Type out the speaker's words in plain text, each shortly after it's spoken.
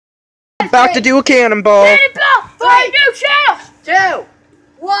about to do a cannonball. Cannonball! 3, 2,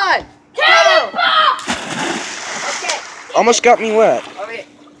 1, cannonball! Okay. Almost got me wet. Okay.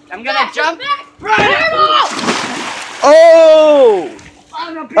 I'm gonna jump. Cannonball! Oh!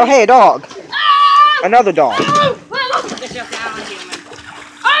 Oh, hey, a dog. Oh! Another dog. Oh, This is now a human.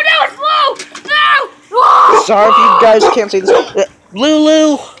 oh no, it's Blue! No! Oh! Sorry if you guys can't see this.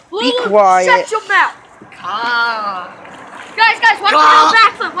 Lulu, be Lulu, quiet. Shut your mouth! Ah. Guys, watch me do a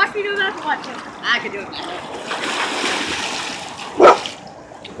backflip. Watch me do a backflip. Watch it. I can do it.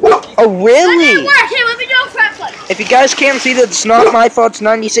 Oh, That really? didn't work. Hey, let me do a front flip. If you guys can't see that, it's not my fault. It's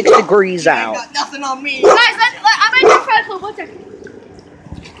 96 degrees out. Got nothing on me. Guys, I'm gonna do a front flip. 1 second.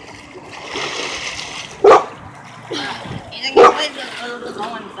 You think you played the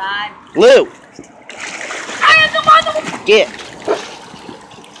go inside? Lou, I am the one that will... get.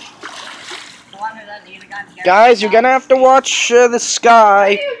 The one who doesn't need a gun. Guys, you're gonna have to watch the How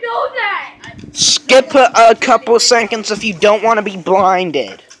sky. do you know that? Skip a couple seconds if you don't want to be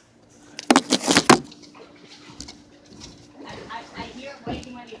blinded. I hear it way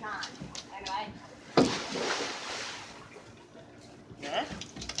too many times. Anyway. Yeah?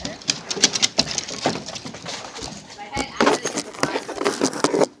 My head actually hit the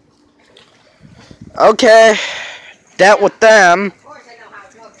bottom. Okay, that with them. Of course I know how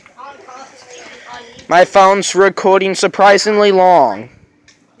it goes. On constantly on My phone's recording surprisingly long.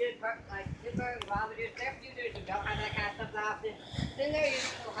 don't have that kind of stuff often. Then there you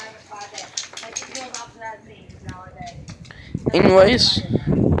still have it 5 days. Like you go up to that thing nowadays. Anyways,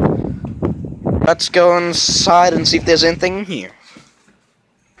 let's go inside and see if there's anything in here.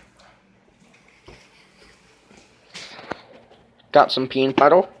 Got some peanut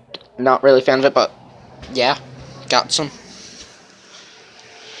butter. Not really fan of it, but yeah, got some.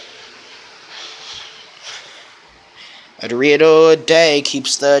 A Dorito a day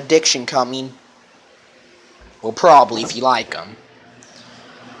keeps the addiction coming. Well, probably if you like them.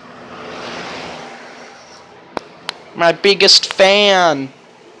 My biggest fan.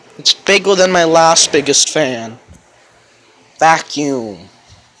 It's bigger than my last biggest fan. Vacuum.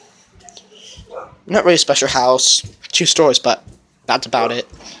 Not really a special house. 2 stories, but that's about it.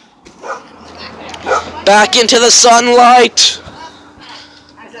 Back into the sunlight.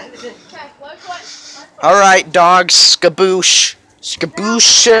 Alright, dogs. Skaboosh.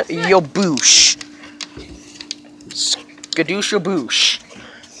 Skaboosh yo boosh. Skadoosh yo boosh.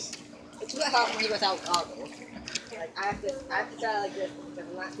 It's really hard for me without goggles. Like, I have to try like this because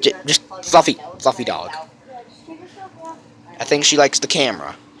I'm not Just fluffy dog. I think she likes the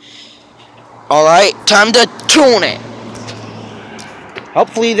camera. Alright, time to tune it.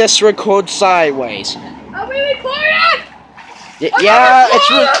 Hopefully this records sideways. Are we recording? Yeah,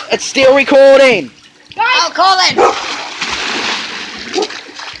 it's still recording. Guys, I'll call in!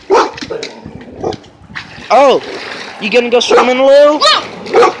 Oh, you gonna go swimming, Lou?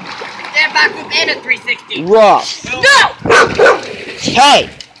 Stand back with and a 360. Rough. no! Hey,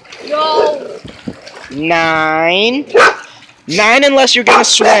 No! 9. 9 unless you're gonna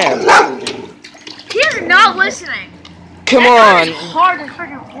swim. He's not listening. Come That on. is hard as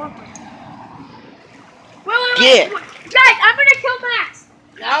freaking work with. Wait. Get. Guys, I'm gonna kill Max.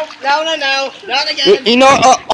 No, not again. You know,